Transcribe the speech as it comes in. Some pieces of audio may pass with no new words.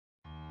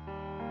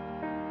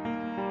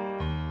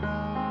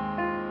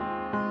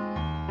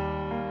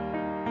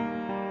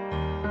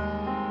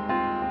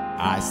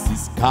I see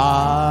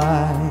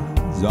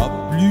skies of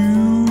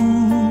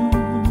blue,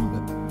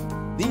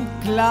 then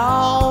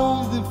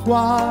clouds of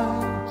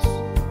white,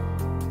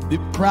 the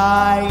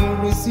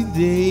privacy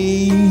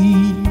day,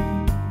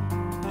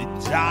 the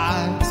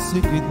dark's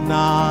a good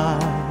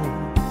night,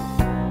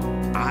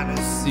 and I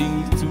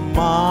sing to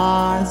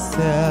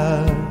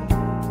myself,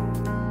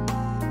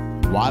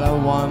 what a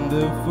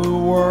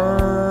wonderful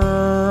world.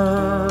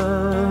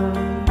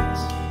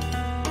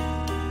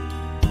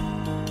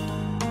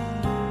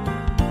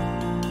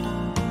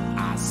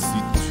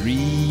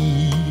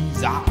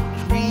 Trees are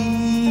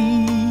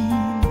green,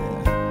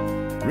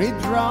 red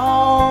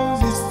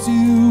roses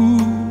too.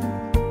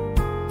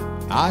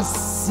 I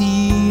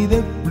see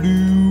the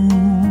blue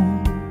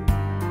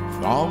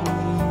from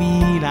me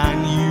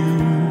and you,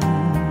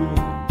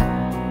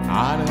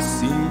 and I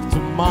sing to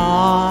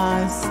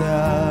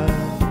myself,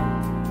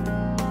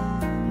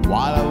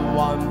 what a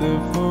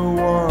wonderful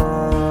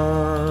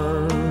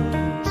world.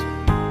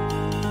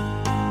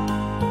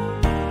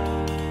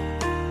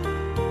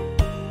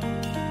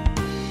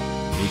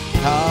 The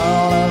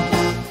color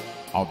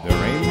of the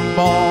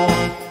rainbow,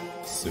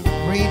 so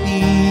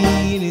pretty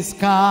in the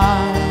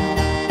sky.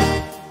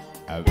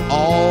 I've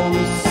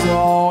always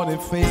saw the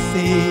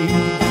faces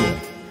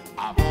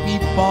of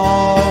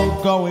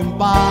people going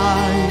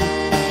by.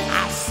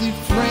 I see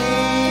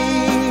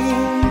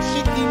friends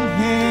shaking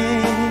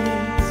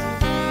hands,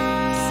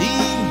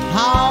 seeing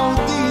how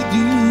they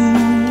do.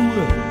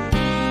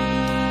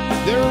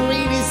 They're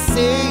really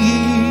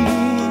saying,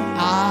 I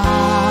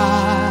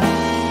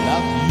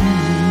love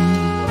you.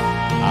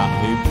 I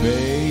hear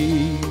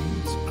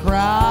babes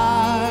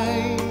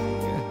cry,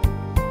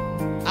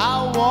 I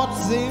watch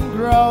them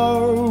grow.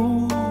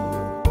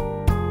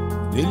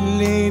 They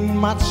learn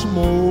much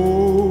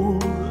more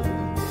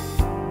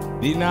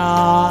than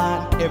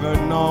I ever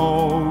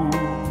know,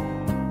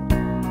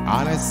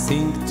 and I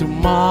think to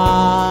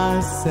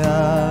myself,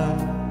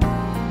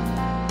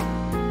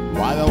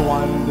 what a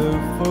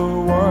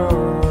wonderful world.